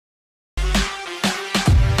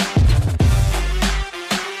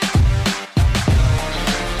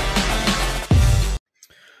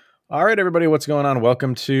All right, everybody, what's going on?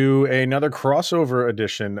 Welcome to another crossover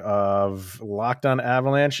edition of Locked On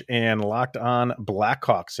Avalanche and Locked On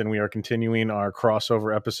Blackhawks. And we are continuing our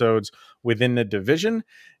crossover episodes within the division.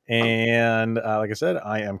 And like I said,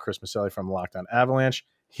 I am Chris Micieli from Locked On Avalanche.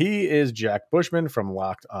 He is Jack Bushman from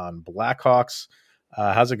Locked On Blackhawks.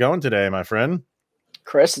 How's it going today, my friend?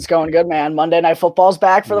 Chris, it's going good, man. Monday Night Football's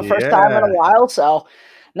back for the first time in a while, so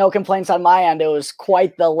no complaints on my end. It was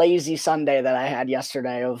quite the lazy Sunday that I had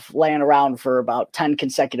yesterday of laying around for about 10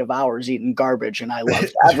 consecutive hours eating garbage, and I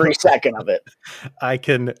loved every second of it. I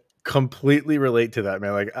can completely relate to that,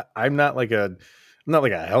 man. Like, I'm not like a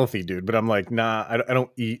healthy dude, but I'm like, nah, I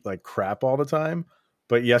don't eat like crap all the time.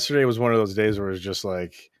 But yesterday was one of those days where it was just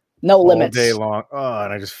like no all limits day long. Oh,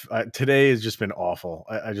 and today has just been awful.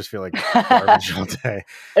 I just feel like garbage all day.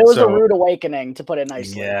 It was a rude awakening, to put it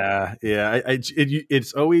nicely. Yeah.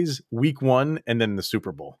 It's always week one and then the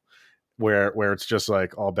Super Bowl where it's just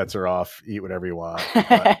like all bets are off, eat whatever you want.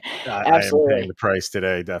 I am paying the price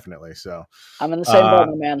today, definitely. So I'm in the same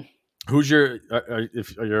boat, man. Who's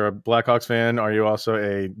if you're a Blackhawks fan, are you also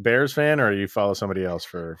a Bears fan, or you follow somebody else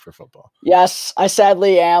for football? Yes, I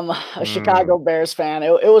sadly am a Chicago Bears fan.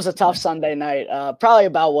 It was a tough Sunday night. Probably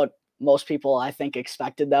about what most people, I think,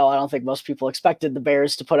 expected, though. I don't think most people expected the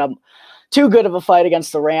Bears to put up too good of a fight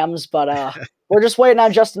against the Rams, but we're just waiting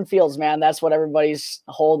on Justin Fields, man. That's what everybody's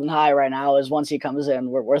holding high right now, is once he comes in,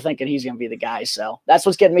 we're thinking he's going to be the guy. So that's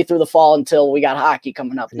what's getting me through the fall until we got hockey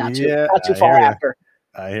coming up not too far after.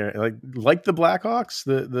 I hear it. Like the Blackhawks,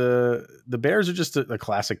 the Bears are just a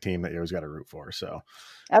classic team that you always got to root for. So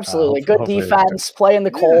absolutely good defense, play in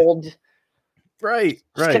the cold. Right.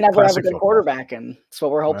 Can never have a good quarterback, and that's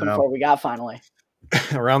what we're hoping for. We got finally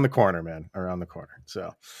around the corner, man. Around the corner.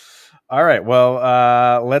 So, all right.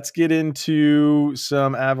 Well, let's get into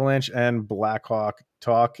some Avalanche and Blackhawk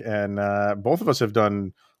talk, and both of us have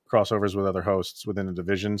done crossovers with other hosts within the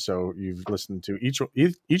division. So you've listened to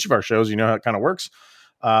each of our shows. You know how it kind of works.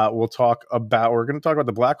 We're going to talk about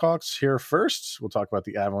the Blackhawks here first. We'll talk about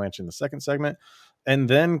the Avalanche in the second segment, and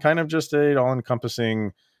then kind of just a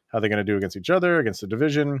all-encompassing how they're going to do against each other, against the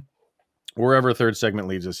division. Wherever third segment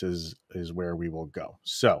leads us is where we will go.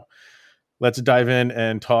 So let's dive in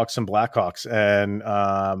and talk some Blackhawks. And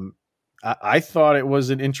I thought it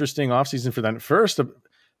was an interesting offseason for them. The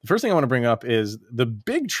first thing I want to bring up is the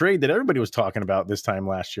big trade that everybody was talking about this time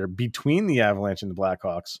last year between the Avalanche and the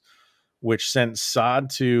Blackhawks, which sent Saad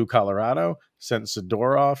to Colorado, sent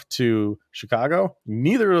Zadorov to Chicago.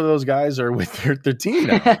 Neither of those guys are with their team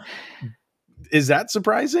now. Is that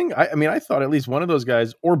surprising? I mean, I thought at least one of those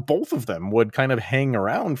guys or both of them would kind of hang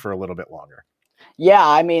around for a little bit longer. Yeah,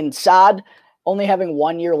 I mean, Saad only having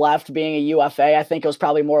 1 year left, being a UFA, I think it was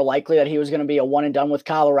probably more likely that he was going to be a one and done with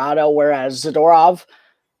Colorado, whereas Zadorov,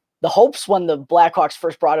 the hopes when the Blackhawks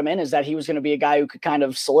first brought him in is that he was going to be a guy who could kind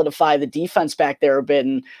of solidify the defense back there a bit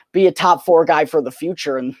and be a top four guy for the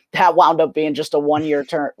future. And that wound up being just a 1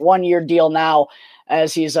 year deal now,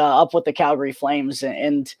 as he's up with the Calgary Flames.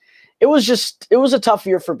 And it was a tough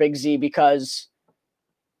year for Big Z, because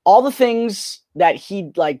all the things that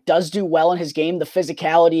he does do well in his game, the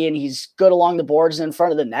physicality, and he's good along the boards and in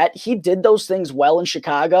front of the net, he did those things well in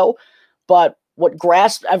Chicago. But what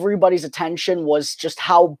grasped everybody's attention was just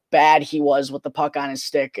how bad he was with the puck on his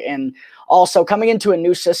stick. And also coming into a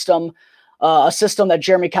new system, a system that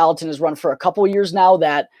Jeremy Colleton has run for a couple of years now,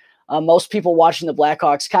 that most people watching the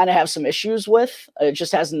Blackhawks kind of have some issues with. It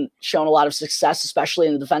just hasn't shown a lot of success, especially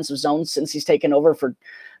in the defensive zone, since he's taken over for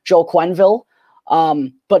Joel Quenneville.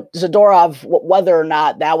 But Zadorov, whether or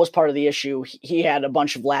not that was part of the issue, he had a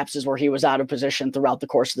bunch of lapses where he was out of position throughout the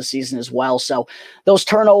course of the season as well. So those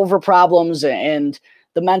turnover problems and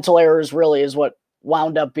the mental errors really is what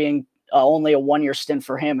wound up being only a 1 year stint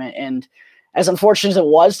for him. And as unfortunate as it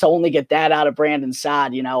was to only get that out of Brandon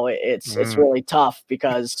Saad, it's really tough,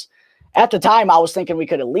 because at the time I was thinking we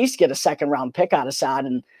could at least get a second round pick out of Saad.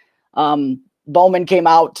 And, Bowman came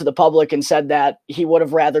out to the public and said that he would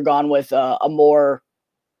have rather gone with a more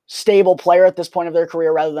stable player at this point of their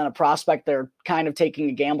career rather than a prospect they're kind of taking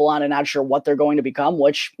a gamble on and not sure what they're going to become,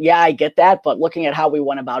 which, yeah, I get that. But looking at how we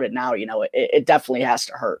went about it now, it definitely has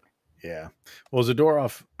to hurt. Yeah. Well,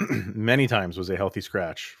 Zadorov many times was a healthy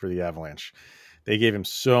scratch for the Avalanche. They gave him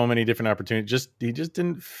so many different opportunities. He just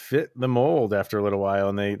didn't fit the mold after a little while,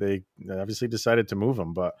 and they obviously decided to move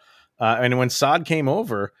him. But and when Saad came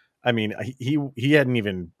over, I mean, he hadn't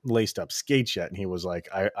even laced up skates yet, and he was like,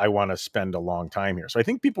 I want to spend a long time here. So I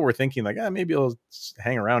think people were thinking like, maybe he'll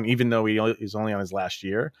hang around, even though he's only on his last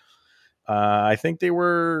year. I think they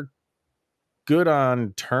were good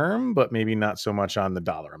on but maybe not so much on the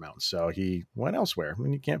dollar amount. So he went elsewhere. I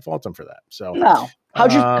mean, you can't fault him for that. So no.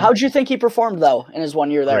 How'd you think he performed though in his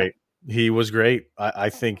 1 year there? Great. He was great. I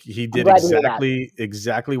think he did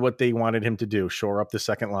exactly what they wanted him to do. Shore up the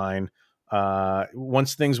second line.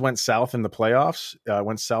 Once things went south in the playoffs,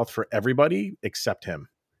 went south for everybody except him.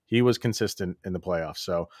 He was consistent in the playoffs.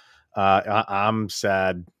 So I'm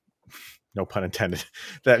sad, no pun intended,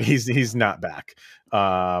 that he's not back.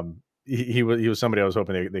 He was somebody I was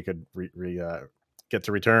hoping they could get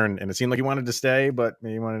to return, and it seemed like he wanted to stay, but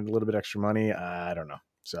maybe he wanted a little bit extra money. I don't know.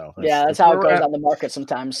 So that's how it goes on the market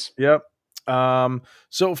sometimes. Yep.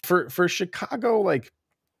 So for Chicago, like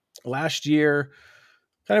last year,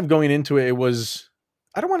 kind of going into it, it was,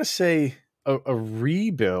 I don't want to say a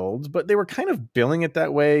rebuild, but they were kind of billing it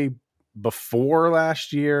that way before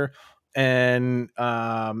last year. And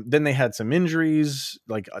then they had some injuries,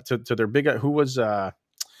 like to their big, who was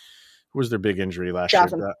their big injury last year?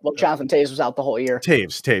 Jonathan Toews was out the whole year.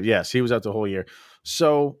 Toews, yes, he was out the whole year.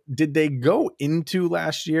 So did they go into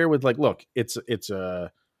last year with like, look, it's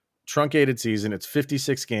a truncated season, it's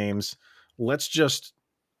 56 games. Let's just,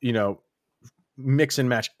 mix and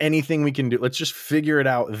match anything we can do. Let's just figure it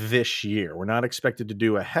out this year. We're not expected to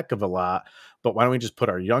do a heck of a lot, but why don't we just put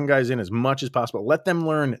our young guys in as much as possible? Let them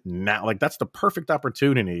learn now. Like that's the perfect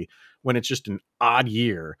opportunity when it's just an odd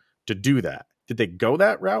year to do that. Did they go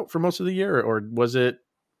that route for most of the year, or was it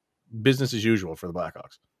business as usual for the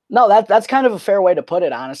Blackhawks? No, that's kind of a fair way to put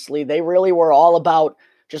it, honestly. They really were all about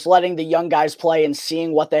just letting the young guys play and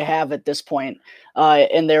seeing what they have at this point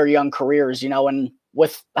in their young careers, and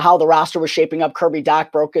with how the roster was shaping up, Kirby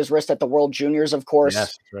Dach broke his wrist at the World Juniors, of course.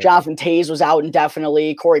 Yes, right. Jonathan Toews was out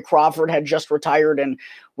indefinitely. Corey Crawford had just retired, and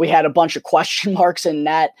we had a bunch of question marks in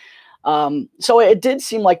net. So it did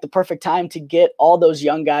seem like the perfect time to get all those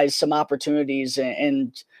young guys some opportunities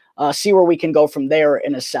and see where we can go from there,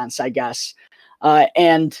 in a sense, I guess.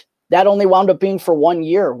 And that only wound up being for 1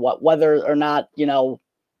 year, whether or not,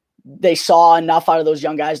 they saw enough out of those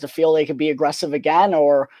young guys to feel they could be aggressive again,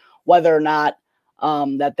 or whether or not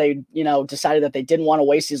that they, decided that they didn't want to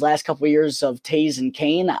waste these last couple of years of Toews and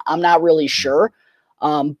Kane. I'm not really sure.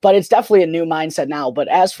 But it's definitely a new mindset now. But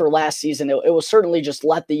as for last season, it was certainly just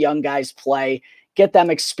let the young guys play, get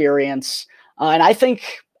them experience. And I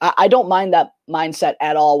think I don't mind that mindset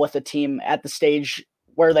at all with a team at the stage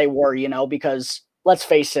where they were, because let's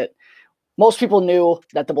face it, most people knew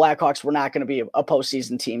that the Blackhawks were not going to be a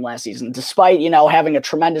postseason team last season, despite, having a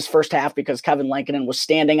tremendous first half because Kevin Lankinen was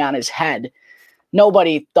standing on his head.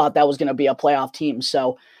 Nobody thought that was going to be a playoff team.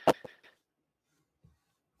 So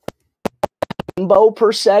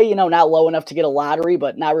per se, not low enough to get a lottery,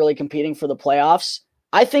 but not really competing for the playoffs.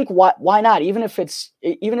 I think why not? Even if it's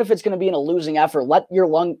going to be in a losing effort, let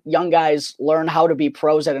your young guys learn how to be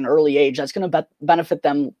pros at an early age. That's going to benefit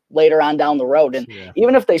them later on down the road. And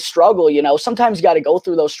even if they struggle, sometimes you got to go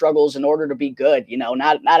through those struggles in order to be good.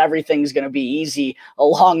 Not everything's going to be easy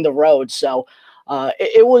along the road. So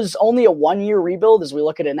it was only a 1 year rebuild as we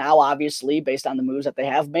look at it now, obviously, based on the moves that they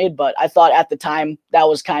have made. But I thought at the time that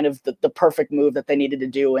was kind of the perfect move that they needed to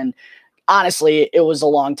do. And honestly, it was a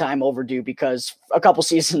long time overdue because a couple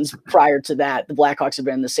seasons prior to that, the Blackhawks had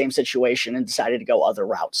been in the same situation and decided to go other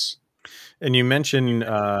routes. And you mentioned,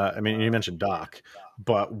 you mentioned Doc,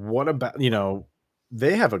 but what about,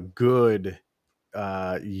 they have a good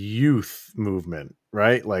youth movement,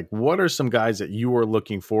 right? Like what are some guys that you are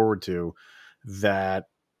looking forward to that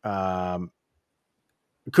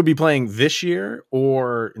could be playing this year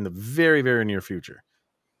or in the very, very near future?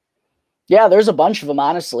 Yeah, there's a bunch of them,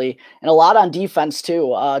 honestly, and a lot on defense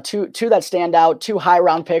too. Two that stand out, 2 high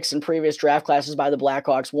round picks in previous draft classes by the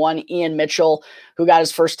Blackhawks. One, Ian Mitchell, who got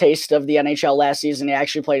his first taste of the NHL last season. He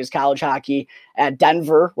actually played his college hockey at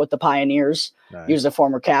Denver with the Pioneers. Nice. He was a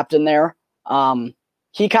former captain there.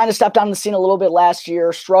 He kind of stepped on the scene a little bit last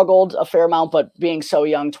year, struggled a fair amount, but being so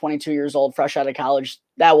young, 22 years old, fresh out of college,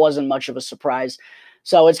 that wasn't much of a surprise.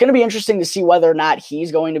 So it's going to be interesting to see whether or not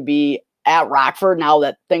he's going to be at Rockford now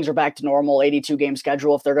that things are back to normal, 82 game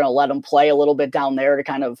schedule, if they're going to let him play a little bit down there to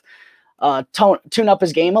kind of tune up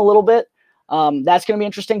his game a little bit. That's going to be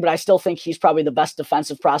interesting, but I still think he's probably the best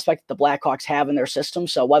defensive prospect the Blackhawks have in their system.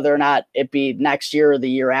 So whether or not it be next year or the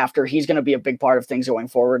year after, he's going to be a big part of things going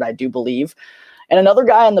forward, I do believe. And another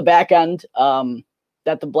guy on the back end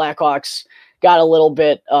that the Blackhawks got a little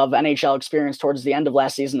bit of NHL experience towards the end of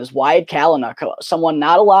last season is Wyatt Kalynuk, someone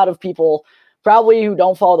not a lot of people probably who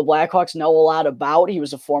don't follow the Blackhawks know a lot about. He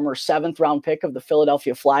was a former 7th round pick of the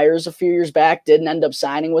Philadelphia Flyers a few years back, didn't end up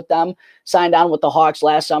signing with them, signed on with the Hawks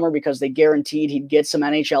last summer because they guaranteed he'd get some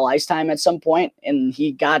NHL ice time at some point, and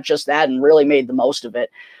he got just that and really made the most of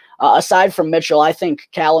it. Aside from Mitchell, I think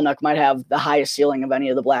Kalynuk might have the highest ceiling of any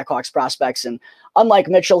of the Blackhawks prospects. And unlike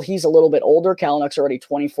Mitchell, he's a little bit older. Kalynuk's already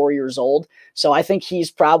 24 years old. So I think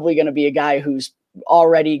he's probably going to be a guy who's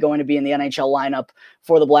already going to be in the NHL lineup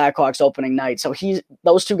for the Blackhawks opening night. So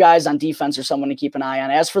those two guys on defense are someone to keep an eye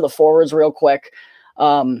on. As for the forwards, real quick,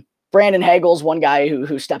 Brandon Hagel's one guy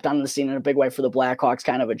who stepped onto the scene in a big way for the Blackhawks,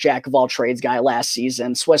 kind of a jack of all trades guy last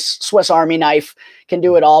season. Swiss Army knife, can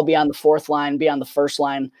do it all, be on the fourth line, be on the first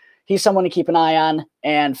line. He's someone to keep an eye on.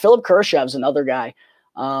 And Philip Kurashev's another guy.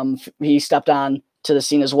 He stepped on to the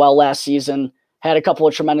scene as well last season, had a couple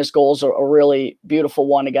of tremendous goals, a really beautiful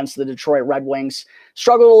one against the Detroit Red Wings.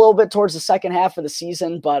 Struggled a little bit towards the second half of the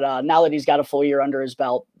season, but now that he's got a full year under his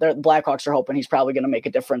belt, the Blackhawks are hoping he's probably going to make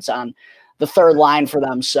a difference on the third line for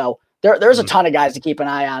them. So there's a ton of guys to keep an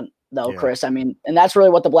eye on, though, Chris. I mean, and that's really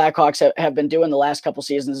what the Blackhawks have been doing the last couple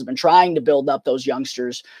seasons, has been trying to build up those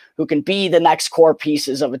youngsters who can be the next core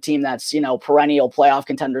pieces of a team that's, perennial playoff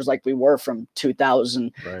contenders like we were from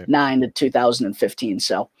 2009 to 2015.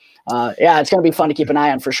 So, it's going to be fun to keep an eye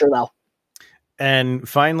on for sure, though. And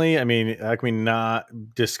finally, I mean, how can we not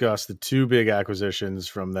discuss the two big acquisitions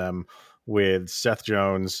from them with Seth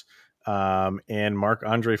Jones and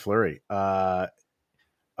Marc-Andre Fleury?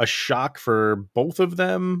 A shock for both of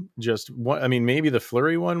them. Just one. I mean, maybe the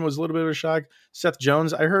Fleury one was a little bit of a shock. Seth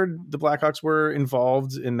Jones, I heard the Blackhawks were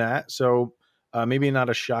involved in that, so maybe not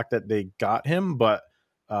a shock that they got him, but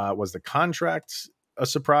was the contract a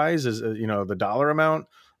surprise? Is the dollar amount?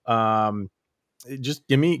 Just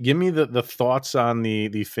give me the thoughts on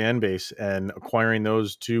the fan base and acquiring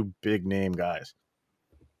those two big name guys.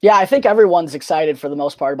 Yeah, I think everyone's excited for the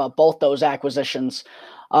most part about both those acquisitions.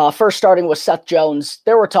 First, starting with Seth Jones,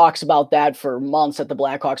 there were talks about that for months that the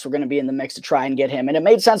Blackhawks were going to be in the mix to try and get him. And it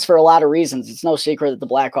made sense for a lot of reasons. It's no secret that the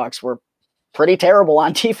Blackhawks were pretty terrible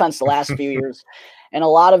on defense the last few years. And a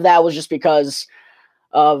lot of that was just because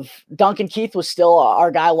of Duncan Keith was still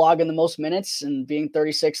our guy logging the most minutes and being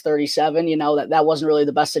 36, 37, that wasn't really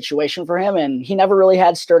the best situation for him. And he never really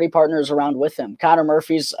had sturdy partners around with him. Connor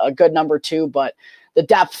Murphy's a good number 2, but the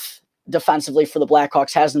depth defensively for the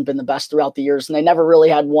Blackhawks hasn't been the best throughout the years. And they never really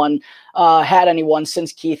had anyone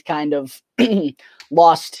since Keith kind of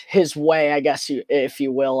lost his way, I guess, if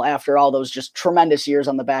you will, after all those just tremendous years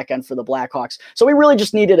on the back end for the Blackhawks. So we really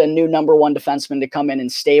just needed a new number 1 defenseman to come in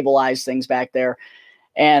and stabilize things back there.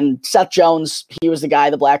 And Seth Jones, he was the guy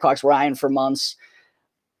the Blackhawks were eyeing for months.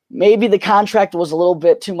 Maybe the contract was a little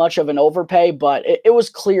bit too much of an overpay, but it was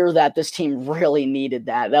clear that this team really needed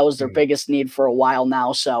that. That was their biggest need for a while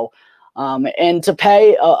now. So, and to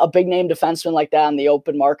pay a big name defenseman like that on the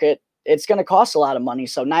open market, it's going to cost a lot of money.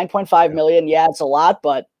 So $9.5 million, it's a lot,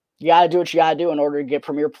 but you got to do what you got to do in order to get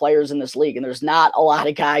premier players in this league. And there's not a lot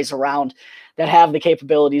of guys around that have the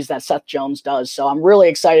capabilities that Seth Jones does. So I'm really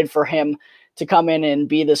excited for him to come in and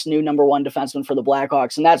be this new number 1 defenseman for the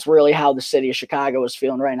Blackhawks. And that's really how the city of Chicago is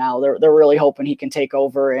feeling right now. They're really hoping he can take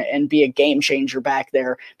over and be a game changer back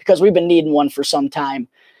there, because we've been needing one for some time.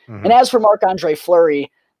 Mm-hmm. And as for Marc-Andre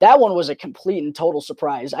Fleury, that one was a complete and total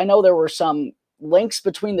surprise. I know there were some links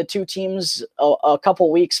between the two teams a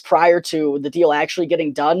couple weeks prior to the deal actually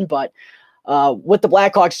getting done, but with the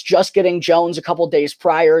Blackhawks just getting Jones a couple days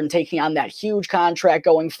prior and taking on that huge contract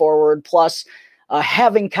going forward, plus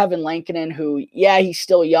having Kevin Lankinen, who, he's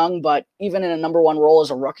still young, but even in a number 1 role as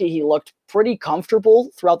a rookie, he looked pretty comfortable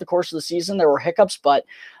throughout the course of the season. There were hiccups, but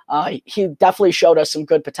he definitely showed us some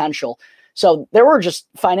good potential. So there were just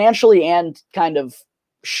financially and kind of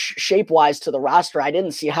shape-wise to the roster, I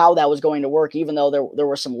didn't see how that was going to work, even though there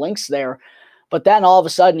were some links there. But then all of a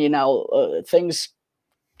sudden, things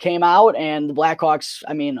came out, and the Blackhawks,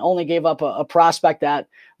 only gave up a prospect that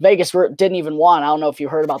Vegas didn't even want. I don't know if you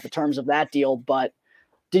heard about the terms of that deal, but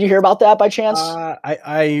did you hear about that by chance?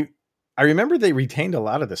 I remember they retained a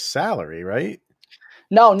lot of the salary, right?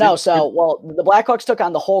 No. The Blackhawks took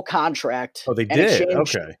on the whole contract. Oh, they did?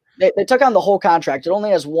 Okay. They took on the whole contract. It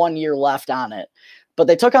only has 1 year left on it, but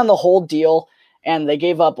they took on the whole deal, and they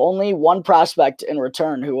gave up only one prospect in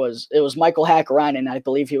return, it was Michael Hakkarainen. I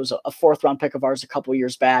believe he was a 4th-round pick of ours a couple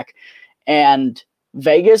years back, and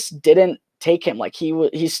Vegas didn't take him. Like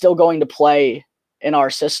he's still going to play in our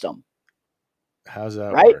system. How's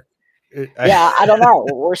that right? work? I don't know.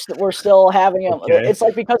 We're still having him. Okay. It's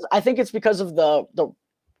like it's because of the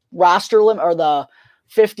roster limit, or the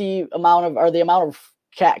the amount of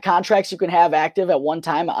contracts you can have active at one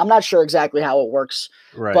time. I'm not sure exactly how it works,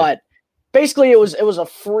 right? But basically, it was a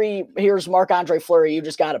free. Here's Marc-Andre Fleury. You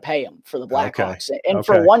just got to pay him for the Blackhawks, and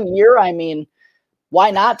for 1 year, why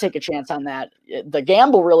not take a chance on that? The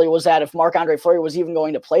gamble really was that if Marc-Andre Fleury was even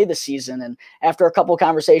going to play this season, and after a couple of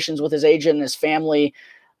conversations with his agent and his family,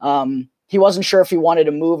 He wasn't sure if he wanted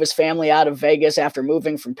to move his family out of Vegas after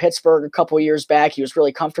moving from Pittsburgh a couple of years back. He was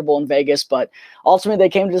really comfortable in Vegas, but ultimately they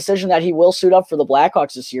came to the decision that he will suit up for the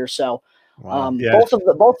Blackhawks this year. So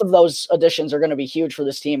both of those additions are going to be huge for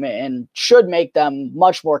this team and should make them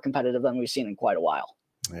much more competitive than we've seen in quite a while.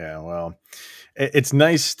 Yeah, well, it's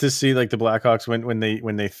nice to see like the Blackhawks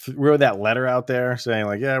when they threw that letter out there saying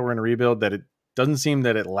like, yeah, we're in a rebuild, that it doesn't seem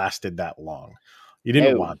that it lasted that long. You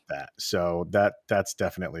didn't want that. So that's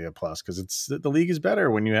definitely a plus, because the league is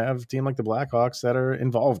better when you have a team like the Blackhawks that are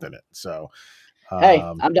involved in it. So, hey,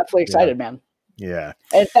 I'm definitely excited, man. Yeah.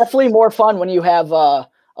 And it's definitely more fun when you have a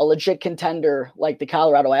legit contender like the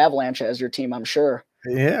Colorado Avalanche as your team, I'm sure.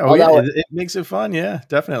 Yeah. It makes it fun. Yeah,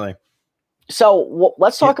 definitely. So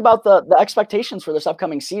let's talk about the expectations for this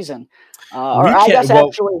upcoming season. What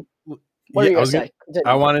are you going to say?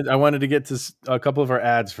 I wanted to get to a couple of our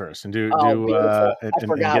ads first and I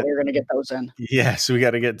forgot we were going to get those in. Yeah, so we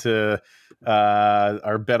got to get to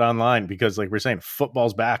our Bet Online, because like we're saying,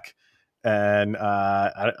 football's back, and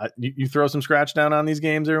you throw some scratch down on these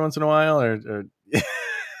games every once in a while, or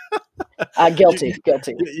guilty.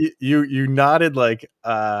 You nodded like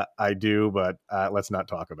I do, but let's not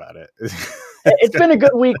talk about it. It's been a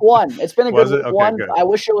good week one. It's been a good week one. Good. I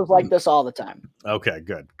wish it was like this all the time. Okay,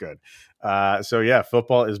 good. So yeah,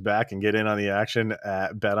 football is back, and get in on the action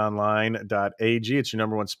at betonline.ag. It's your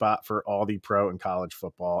number one spot for all the pro and college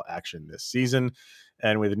football action this season.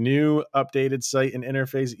 And with new updated site and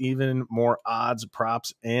interface, even more odds,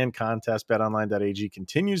 props, and contests, betonline.ag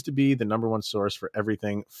continues to be the number one source for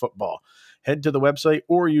everything football. Head to the website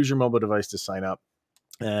or use your mobile device to sign up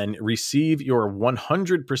and receive your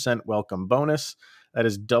 100% welcome bonus. That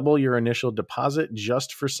is double your initial deposit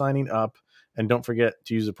just for signing up. And don't forget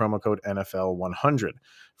to use the promo code NFL100.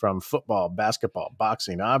 From football, basketball,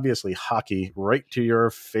 boxing, obviously hockey, right to your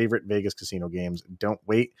favorite Vegas casino games. Don't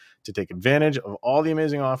wait to take advantage of all the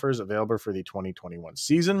amazing offers available for the 2021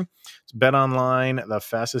 season. It's Bet Online, the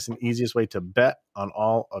fastest and easiest way to bet on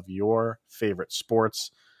all of your favorite sports.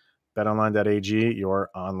 BetOnline.ag, your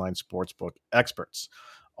online sportsbook experts.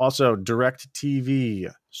 Also,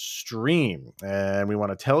 DirecTV Stream. And we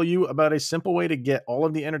want to tell you about a simple way to get all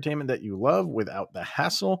of the entertainment that you love without the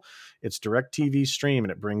hassle. It's DirecTV Stream,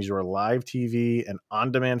 and it brings your live TV and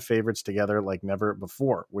on-demand favorites together like never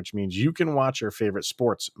before, which means you can watch your favorite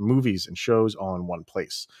sports, movies, and shows all in one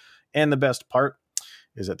place. And the best part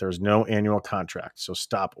is that there's no annual contract. So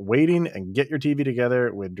stop waiting and get your TV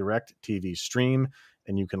together with DirecTV Stream,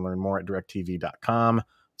 and you can learn more at directtv.com.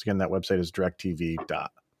 Once again, that website is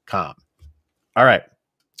directtv.com. All right.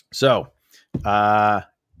 So,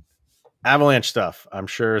 Avalanche stuff. I'm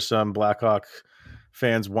sure some Blackhawk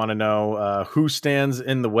fans want to know who stands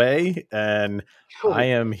in the way, and I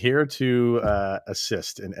am here to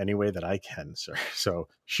assist in any way that I can, sir. So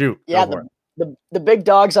shoot. Yeah, the big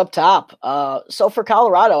dogs up top. So for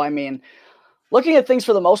Colorado, I mean, looking at things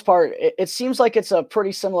for the most part, it seems like it's a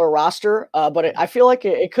pretty similar roster, but I feel like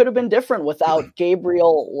it could have been different without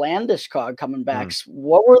Gabriel Landeskog coming back.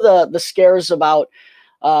 What were the scares about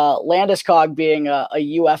Landeskog being a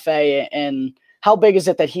UFA, and how big is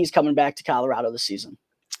it that he's coming back to Colorado this season?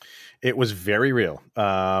 It was very real.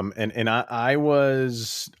 And I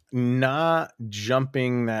was not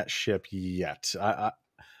jumping that ship yet.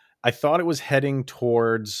 I thought it was heading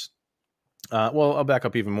towards, I'll back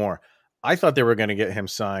up even more. I thought they were going to get him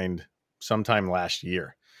signed sometime last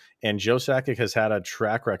year. And Joe Sakic has had a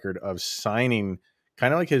track record of signing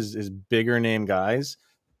kind of like his bigger name guys,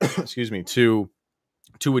 excuse me, to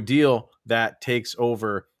a deal that takes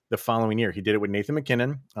over the following year. He did it with Nathan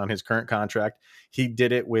McKinnon on his current contract. He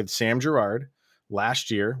did it with Sam Girard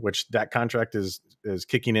last year, which that contract is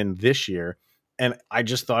kicking in this year. And I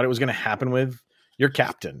just thought it was going to happen with your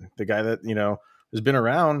captain, the guy that, has been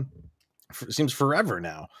around seems forever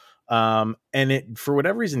now. And it, for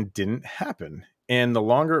whatever reason, didn't happen. And the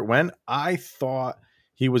longer it went, I thought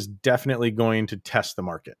he was definitely going to test the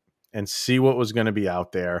market and see what was going to be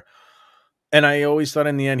out there. And I always thought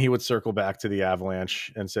in the end he would circle back to the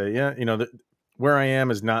Avalanche and say, yeah, where I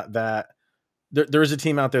am is not that. There's a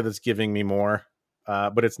team out there that's giving me more,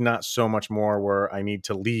 but it's not so much more where I need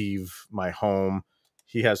to leave my home.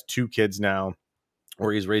 He has 2 kids now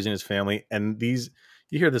where he's raising his family. And you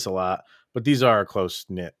hear this a lot, but these are a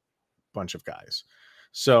close-knit bunch of guys.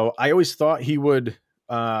 So I always thought he would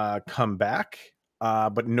come back,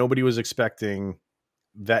 but nobody was expecting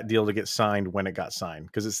that deal to get signed when it got signed,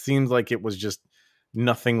 because it seemed like it was just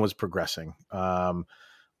nothing was progressing.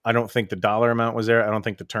 I don't think the dollar amount was there. I don't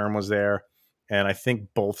think the term was there. And I think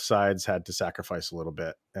both sides had to sacrifice a little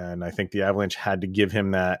bit. And I think the Avalanche had to give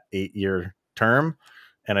him that 8-year term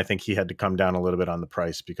And I think he had to come down a little bit on the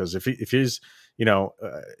price, because if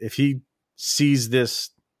he sees this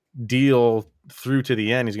deal through to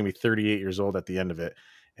the end, he's going to be 38 years old at the end of it.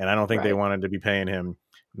 And I don't think they wanted to be paying him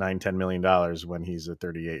 $9-10 million when he's a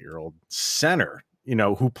 38-year-old center,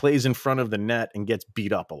 who plays in front of the net and gets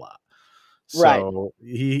beat up a lot. So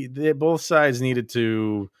both sides needed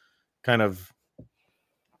to kind of,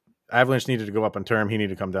 Avalanche needed to go up on term. He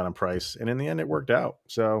needed to come down on price. And in the end, it worked out.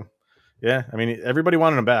 So, yeah, I mean, everybody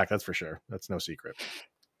wanted him back. That's for sure. That's no secret.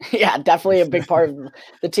 Yeah, definitely a big part of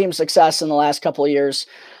the team's success in the last couple of years.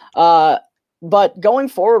 But going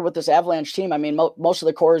forward with this Avalanche team, I mean, most of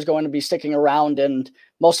the core is going to be sticking around, and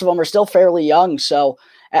most of them are still fairly young. So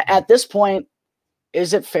at this point,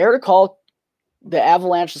 is it fair to call the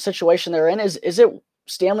Avalanche the situation they're in? Is it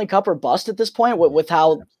Stanley Cup or bust at this point with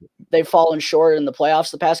how they've fallen short in the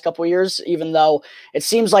playoffs the past couple of years, even though it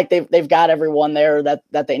seems like they've got everyone there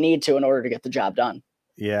that they need to in order to get the job done?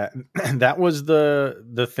 Yeah, that was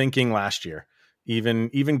the thinking last year.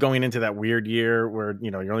 Even going into that weird year where,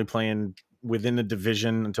 you're only playing within the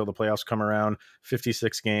division until the playoffs come around,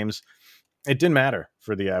 56 games. It didn't matter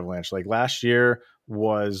for the Avalanche. Like last year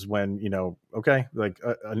was when,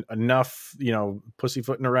 enough,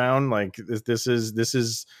 pussyfooting around. Like this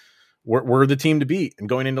is we're the team to beat. And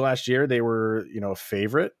going into last year, they were, a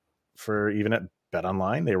favorite for, even at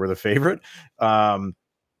BetOnline, they were the favorite.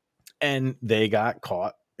 And they got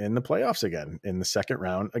caught in the playoffs again in the second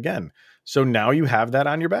round again. So now you have that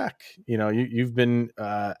on your back. You've been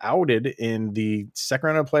outed in the second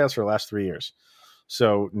round of the playoffs for the last 3 years.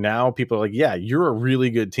 So now people are like, yeah, you're a really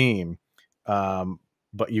good team.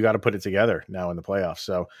 But you got to put it together now in the playoffs.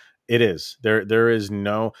 So it is there is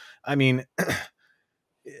no, I mean,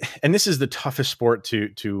 and this is the toughest sport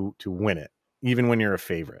to win it, even when you're a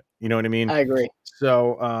favorite. You know what I mean? I agree.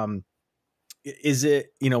 So, is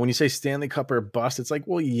it, when you say Stanley Cup or bust, it's like,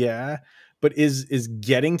 well, yeah, but is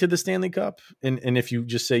getting to the Stanley Cup, and if you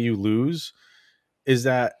just say you lose, is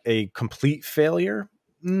that a complete failure?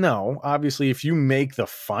 No, obviously, if you make the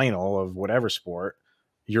final of whatever sport,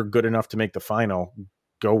 you're good enough to make the final,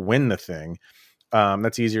 go win the thing.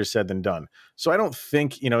 That's easier said than done. So I don't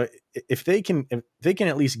think, if they can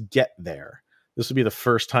at least get there, this will be the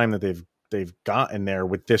first time that they've gotten there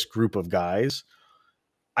with this group of guys.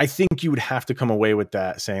 I think you would have to come away with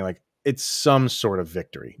that saying, like, it's some sort of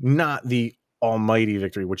victory, not the almighty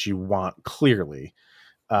victory, which you want clearly.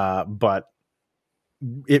 But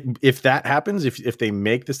if that happens, if they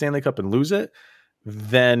make the Stanley Cup and lose it,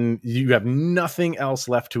 then you have nothing else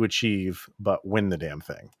left to achieve but win the damn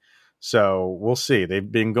thing. So we'll see.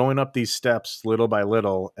 They've been going up these steps little by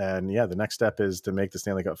little. And yeah, the next step is to make the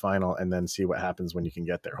Stanley Cup final and then see what happens when you can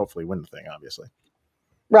get there. Hopefully win the thing, obviously.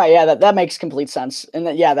 Right. Yeah, that makes complete sense. And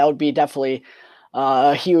that would be definitely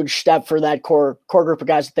a huge step for that core group of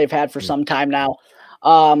guys that they've had for some time now.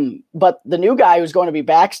 But the new guy who's going to be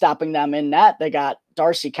backstopping them in net, they got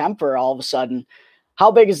Darcy Kemper all of a sudden. How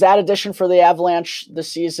big is that addition for the Avalanche this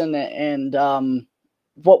season? And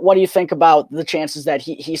what do you think about the chances that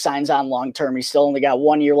he signs on long term? He's still only got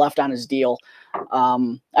 1 year left on his deal. I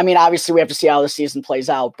mean, obviously we have to see how the season plays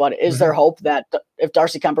out, but is there hope that if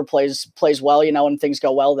Darcy Kemper plays well, and things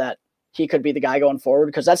go well, that he could be the guy going forward?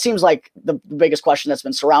 Because that seems like the biggest question that's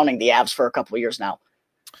been surrounding the Avs for a couple of years now.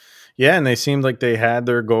 Yeah, and they seemed like they had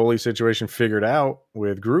their goalie situation figured out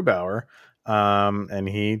with Grubauer, and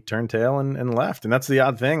he turned tail and left. And that's the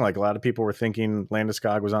odd thing. Like, a lot of people were thinking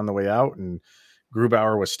Landeskog was on the way out and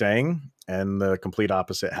Grubauer was staying, and the complete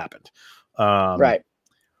opposite happened. Right.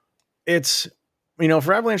 It's,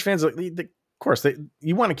 for Avalanche fans, of course,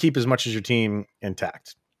 you want to keep as much as your team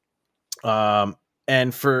intact.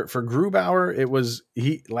 And for Grubauer,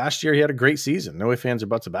 last year he had a great season. No ifs, ands, or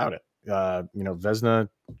buts about it. Vezina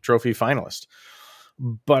Trophy finalist.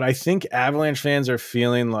 But I think Avalanche fans are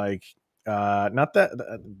feeling like, not that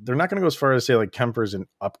they're not going to go as far as say like Kemper's an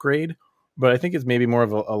upgrade, but I think it's maybe more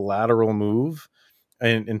of a lateral move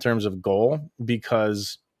in terms of goal,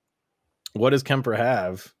 because what does Kemper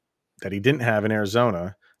have that he didn't have in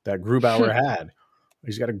Arizona that Grubauer had?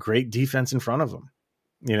 He's got a great defense in front of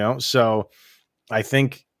him, so I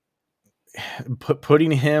think putting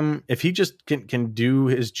him, if he just can do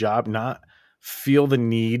his job, not feel the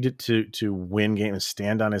need to win games and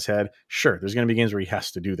stand on his head. Sure, there's going to be games where he has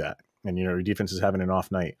to do that, and your defense is having an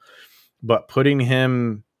off night, but putting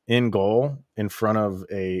him in goal in front of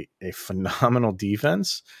a phenomenal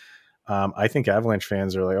defense, I think Avalanche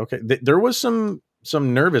fans are like, okay, there was some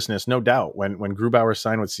nervousness, no doubt, when Grubauer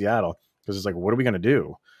signed with Seattle, because it's like, what are we going to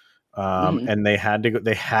do? And they had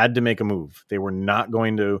to make a move. They were not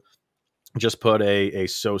going to just put a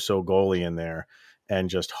so-so goalie in there and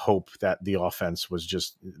just hope that the offense was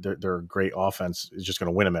just their great offense is just going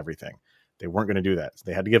to win them everything. They weren't going to do that.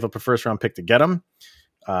 They had to give up a first round pick to get them.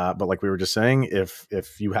 But like we were just saying, if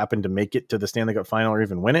you happen to make it to the Stanley Cup final or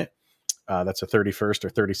even win it, that's a 31st or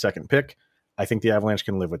 32nd pick. I think the Avalanche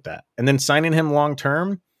can live with that. And then signing him long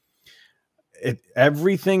term,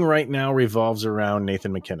 everything right now revolves around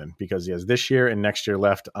Nathan MacKinnon, because he has this year and next year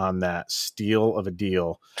left on that steal of a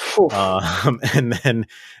deal. And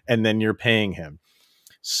then you're paying him.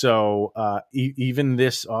 So even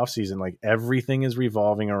this offseason, like everything is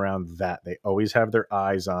revolving around that. They always have their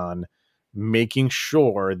eyes on making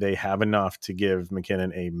sure they have enough to give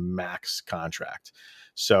MacKinnon a max contract.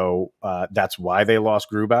 So that's why they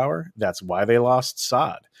lost Grubauer. That's why they lost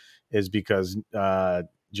Saad, is because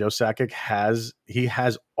Joe Sakic has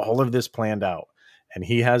all of this planned out, and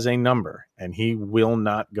he has a number, and he will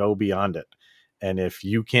not go beyond it. And if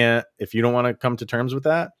you don't want to come to terms with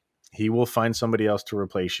that, he will find somebody else to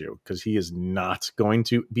replace you, because he is not going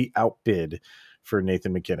to be outbid for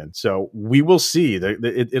Nathan MacKinnon. So we will see.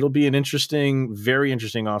 It'll be an interesting, very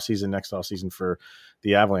interesting offseason next offseason for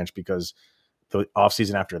the Avalanche, because the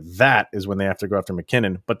offseason after that is when they have to go after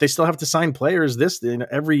MacKinnon, but they still have to sign players.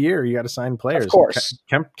 Every year you got to sign players. Of course.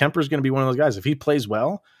 Kemper's going to be one of those guys. If he plays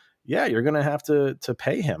well, yeah, you're going to have to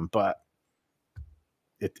pay him, but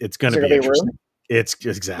it's going to be interesting. It's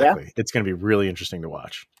exactly. Yeah. It's going to be really interesting to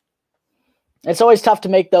watch. It's always tough to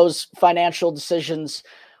make those financial decisions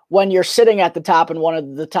when you're sitting at the top and one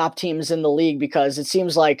of the top teams in the league, because it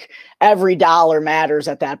seems like every dollar matters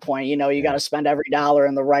at that point. You got to spend every dollar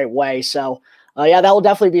in the right way. So that will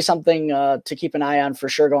definitely be something to keep an eye on for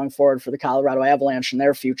sure going forward for the Colorado Avalanche and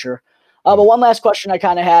their future. But one last question I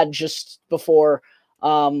kind of had just before,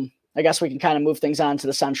 I guess we can kind of move things on to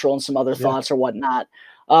the Central and some other thoughts or whatnot.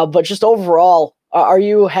 But just overall, are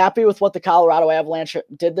you happy with what the Colorado Avalanche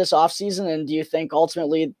did this offseason? And do you think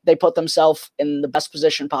ultimately they put themselves in the best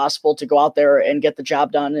position possible to go out there and get the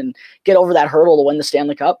job done and get over that hurdle to win the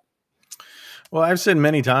Stanley Cup? Well, I've said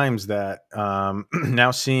many times that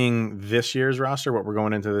now seeing this year's roster, what we're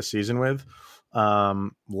going into this season with,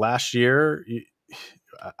 last year,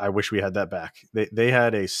 I wish we had that back. They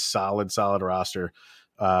had a solid roster,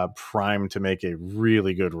 primed to make a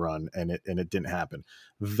really good run, and it didn't happen.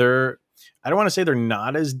 I don't want to say they're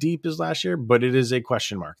not as deep as last year, but it is a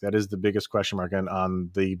question mark. That is the biggest question mark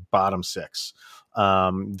on the bottom six.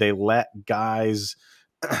 They let guys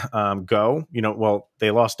go.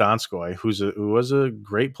 They lost Donskoy, who was a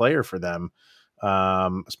great player for them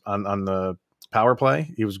on the power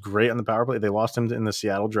play. He was great on the power play. They lost him in the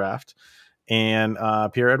Seattle draft. And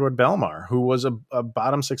Pierre-Edouard Bellemare, who was a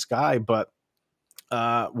bottom six guy, but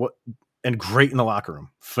and great in the locker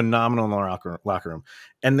room, phenomenal in the locker room.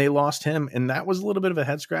 And they lost him. And that was a little bit of a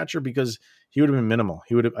head scratcher, because he would have been minimal.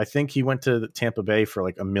 I think he went to Tampa Bay for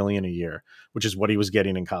like $1 million a year, which is what he was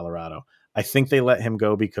getting in Colorado. I think they let him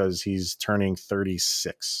go because he's turning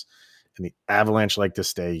 36, and the Avalanche like to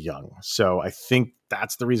stay young. So I think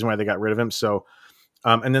that's the reason why they got rid of him. So,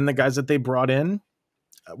 and then the guys that they brought in,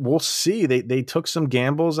 we'll see. They took some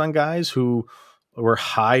gambles on guys who were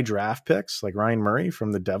high draft picks, like Ryan Murray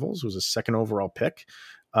from the Devils, was a second overall pick.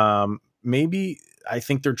 Maybe I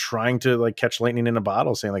think they're trying to like catch lightning in a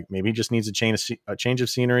bottle, saying like maybe he just needs a change of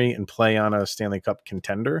scenery and play on a Stanley Cup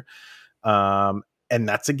contender. And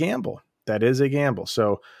that's a gamble. That is a gamble.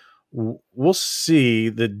 So we'll see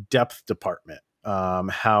the depth department,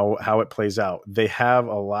 how it plays out. They have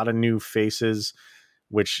a lot of new faces,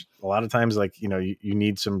 which a lot of times, like, you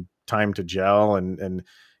need some time to gel. And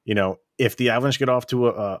if the Avalanche get off to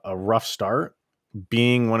a rough start,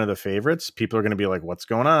 being one of the favorites, people are going to be like, what's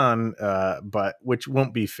going on? But which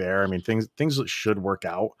won't be fair. I mean, things should work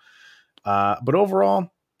out. But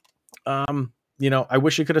overall, I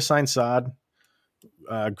wish you could have signed Saad.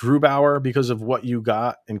 Grubauer, because of what you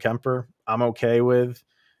got in Kemper, I'm okay with.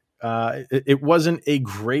 It wasn't a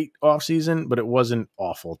great offseason, but it wasn't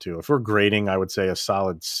awful too. If we're grading, I would say a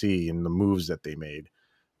solid C in the moves that they made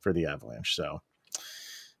for the Avalanche. So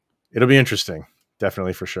it'll be interesting,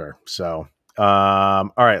 definitely, for sure. So,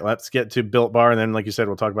 all right, let's get to Built Bar. And then, like you said,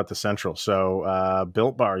 we'll talk about the Central. So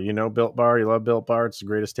Built Bar, Built Bar, you love Built Bar. It's the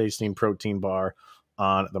greatest tasting protein bar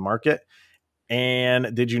on the market.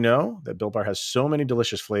 And did you know that Built Bar has so many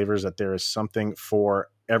delicious flavors that there is something for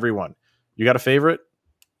everyone? You got a favorite?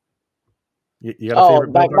 You got a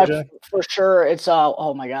favorite Built Bar, Jack? For sure. It's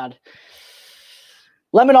oh my God.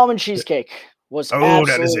 Lemon almond cheesecake was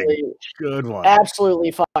absolutely, that is a good one.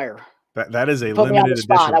 Absolutely fire. That is a Put limited me on the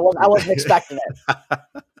spot. edition. I wasn't expecting it.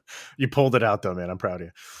 You pulled it out though, man. I'm proud of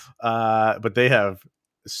you. But they have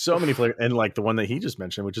So many flavors, and like the one that he just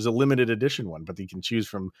mentioned, which is a limited edition one, but you can choose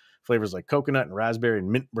from flavors like coconut and raspberry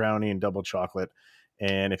and mint brownie and double chocolate.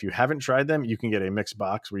 And if you haven't tried them, you can get a mixed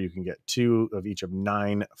box where you can get 2 of each of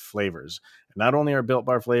 9 flavors. And not only are Built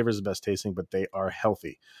Bar flavors the best tasting, but they are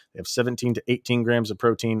healthy. They have 17 to 18 grams of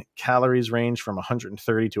protein. Calories range from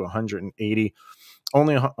 130 to 180.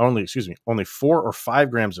 Only 4 or 5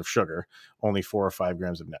 grams of sugar. Only 4 or 5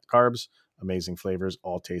 grams of net carbs. Amazing flavors,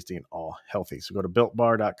 all tasty and all healthy. So go to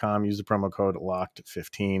builtbar.com, use the promo code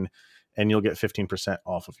LOCKED15, and you'll get 15%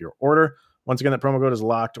 off of your order. Once again, that promo code is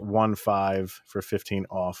LOCKED15 for 15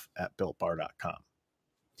 off at builtbar.com.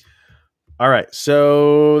 All right,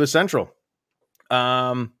 so the Central.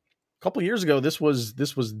 A couple years ago, this was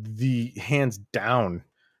the hands down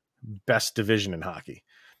best division in hockey.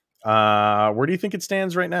 Where do you think it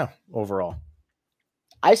stands right now overall?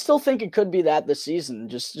 I still think it could be that this season.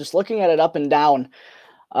 Just looking at it up and down,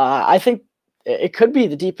 I think it could be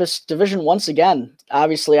the deepest division once again.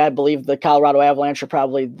 Obviously, I believe the Colorado Avalanche are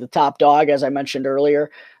probably the top dog, as I mentioned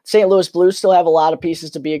earlier. St. Louis Blues still have a lot of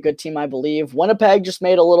pieces to be a good team, I believe. Winnipeg just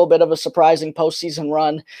made a little bit of a surprising postseason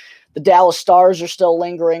run. The Dallas Stars are still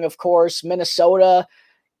lingering, of course. Minnesota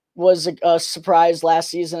was a surprise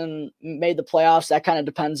last season, made the playoffs. That kind of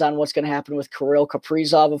depends on what's going to happen with Kirill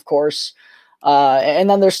Kaprizov, of course. And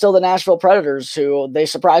then there's still the Nashville Predators, who they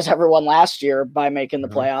surprised everyone last year by making the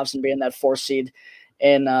playoffs and being that 4th seed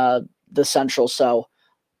in the Central. So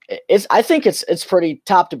I think it's pretty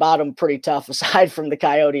top to bottom, pretty tough, aside from the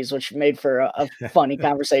Coyotes, which made for a funny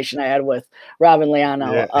conversation I had with Robin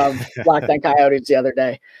Leano of Locked On Coyotes the other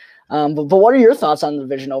day. But what are your thoughts on the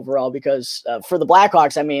division overall? Because for the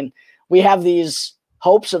Blackhawks, I mean, we have these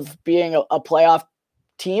hopes of being a playoff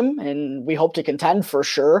team, and we hope to contend for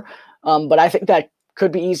sure. But I think that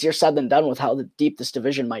could be easier said than done with how deep this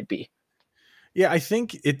division might be. Yeah, I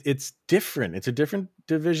think it's different. It's a different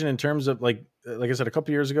division in terms of like I said, a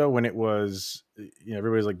couple of years ago when it was,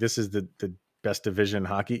 everybody's like, this is the best division in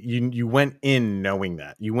hockey. You went in knowing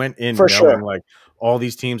that. You went in For knowing sure. like all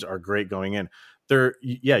these teams are great going in.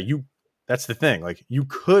 That's the thing. Like you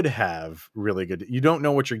could have really good. You don't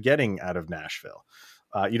know what you're getting out of Nashville.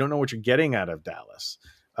 You don't know what you're getting out of Dallas.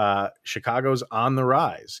 Chicago's on the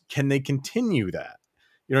rise. Can they continue that?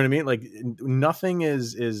 You know what I mean? Like nothing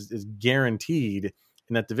is guaranteed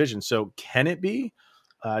in that division. So can it be?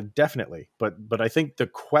 Definitely. But I think the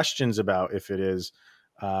questions about if it is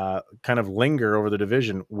kind of linger over the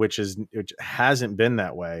division, which hasn't been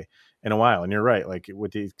that way in a while. And you're right. Like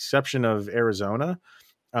with the exception of Arizona,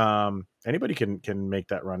 anybody can make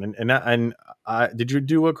that run. And did you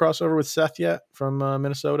do a crossover with Seth yet from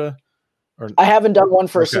Minnesota? I haven't done one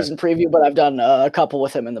for a season preview, but I've done a couple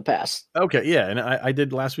with him in the past. Okay. Yeah. And I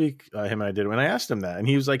did last week, him and I did when I asked him that, and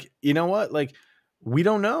he was like, you know what? Like, we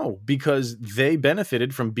don't know, because they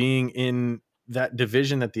benefited from being in that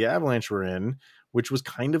division that the Avalanche were in, which was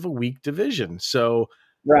kind of a weak division. So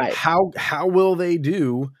right. How will they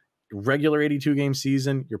do regular 82 game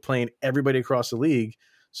season? You're playing everybody across the league.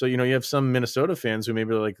 So, you have some Minnesota fans who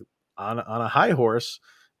maybe are like on a high horse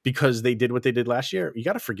because they did what they did last year. You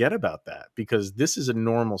got to forget about that, because this is a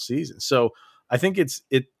normal season. So I think it's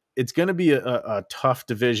going to be a tough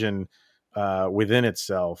division within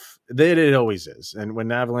itself. It always is. And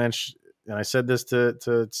when Avalanche, and I said this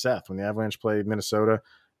to Seth, when the Avalanche played Minnesota,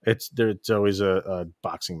 it's always a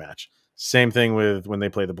boxing match. Same thing with when they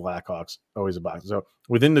play the Blackhawks, always a boxing. So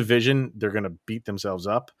within the division, they're going to beat themselves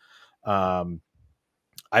up.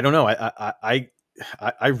 I don't know.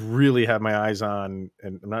 I really have my eyes on,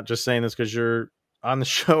 and I'm not just saying this because you're on the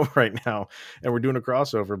show right now and we're doing a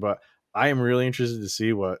crossover, but I am really interested to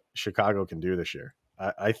see what Chicago can do this year.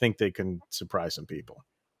 I think they can surprise some people.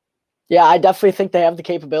 Yeah, I definitely think they have the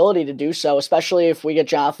capability to do so, especially if we get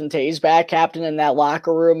Jonathan Toews back, captain in that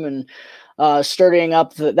locker room, and sturdying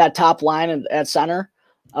up that top line at center.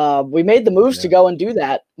 We made the moves to go and do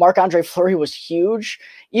that. Marc-Andre Fleury was huge.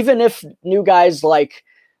 Even if new guys like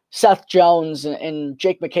Seth Jones and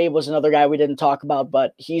Jake McCabe was another guy we didn't talk about,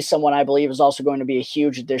 but he's someone I believe is also going to be a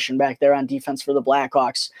huge addition back there on defense for the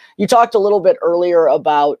Blackhawks. You talked a little bit earlier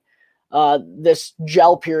about this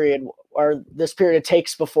gel period, or this period it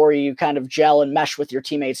takes before you kind of gel and mesh with your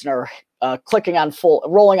teammates and are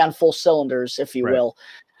rolling on full cylinders, if you will.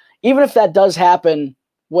 Even if that does happen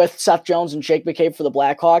with Seth Jones and Jake McCabe for the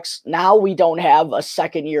Blackhawks, now we don't have a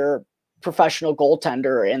second-year professional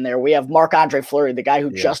goaltender in there. We have Marc-Andre Fleury, the guy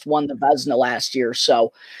who just won the Vezina last year.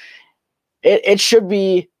 So it should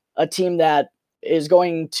be a team that is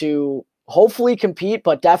going to hopefully compete,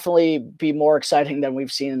 but definitely be more exciting than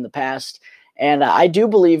we've seen in the past. And I do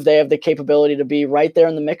believe they have the capability to be right there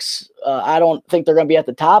in the mix I don't think they're going to be at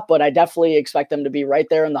the top, but I definitely expect them to be right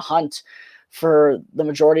there in the hunt for the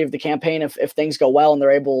majority of the campaign if things go well and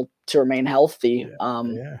they're able to remain healthy.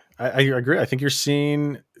 I agree. I think you're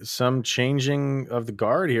seeing some changing of the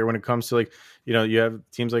guard here when it comes to, like, you have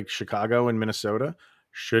teams like Chicago and Minnesota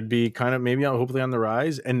should be kind of maybe hopefully on the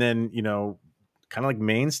rise. And then, kind of like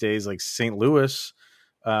mainstays like St. Louis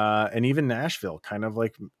and even Nashville, kind of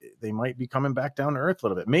like they might be coming back down to earth a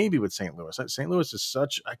little bit, maybe with St. Louis. St. Louis is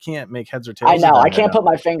I can't make heads or tails. I know. I can't put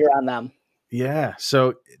my finger on them. Yeah.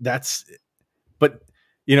 So that's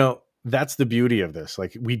the beauty of this.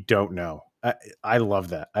 Like, we don't know. I love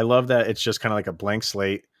that. I love that. It's just kind of like a blank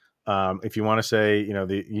slate. If you want to say,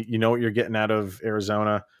 what you're getting out of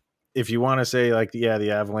Arizona, if you want to say like, the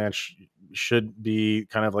Avalanche should be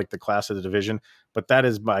kind of like the class of the division, but that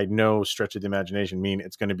is by no stretch of the imagination mean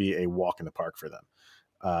it's going to be a walk in the park for them.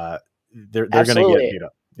 They're going to get beat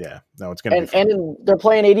up. Yeah, no, it's going to be fun. And they're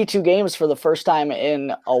playing 82 games for the first time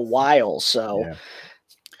in a while. So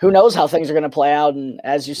who knows how things are going to play out. And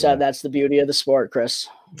as you said, that's the beauty of the sport, Chris.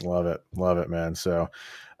 Love it, man. So,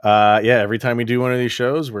 every time we do one of these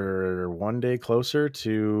shows, we're one day closer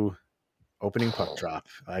to opening puck drop.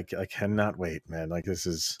 I cannot wait, man. Like, this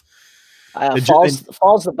is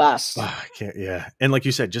fall's the best. I can't. Yeah, and like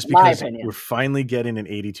you said, just because we're finally getting an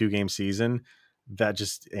 82 game season, that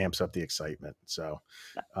just amps up the excitement. So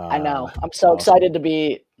I know I'm so excited to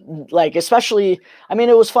be like, especially, I mean,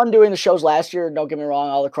 it was fun doing the shows last year. Don't get me wrong,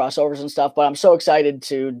 all the crossovers and stuff, but I'm so excited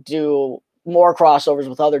to do more crossovers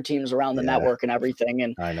with other teams around the network and everything.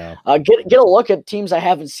 And I know, get a look at teams I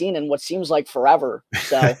haven't seen in what seems like forever.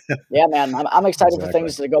 So yeah, man, I'm excited for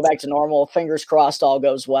things to go back to normal. Fingers crossed all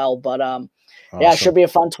goes well, but awesome. Yeah, it should be a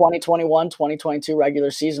fun 2021-2022 regular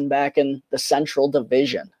season back in the Central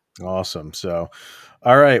Division. Awesome. So,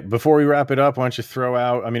 all right, before we wrap it up, why don't you throw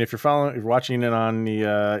out, I mean, if you're watching it on the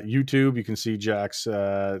YouTube, you can see Jack's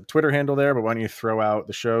Twitter handle there, but why don't you throw out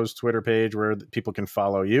the show's Twitter page where people can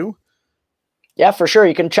follow you? Yeah, for sure.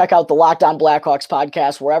 You can check out the Locked On Blackhawks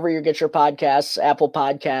podcast wherever you get your podcasts, Apple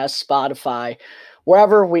Podcasts, Spotify,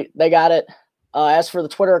 wherever they got it. As for the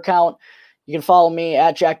Twitter account, you can follow me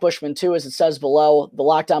at Jack Bushman too, as it says below. The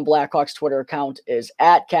Locked On Blackhawks Twitter account is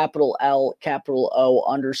at @L_O_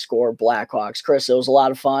 Blackhawks. Chris, it was a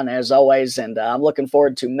lot of fun as always, and I'm looking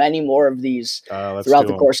forward to many more of these throughout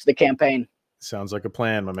the course of the campaign. Sounds like a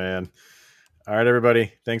plan, my man. All right,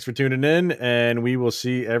 everybody. Thanks for tuning in, and we will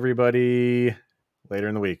see everybody later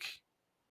in the week.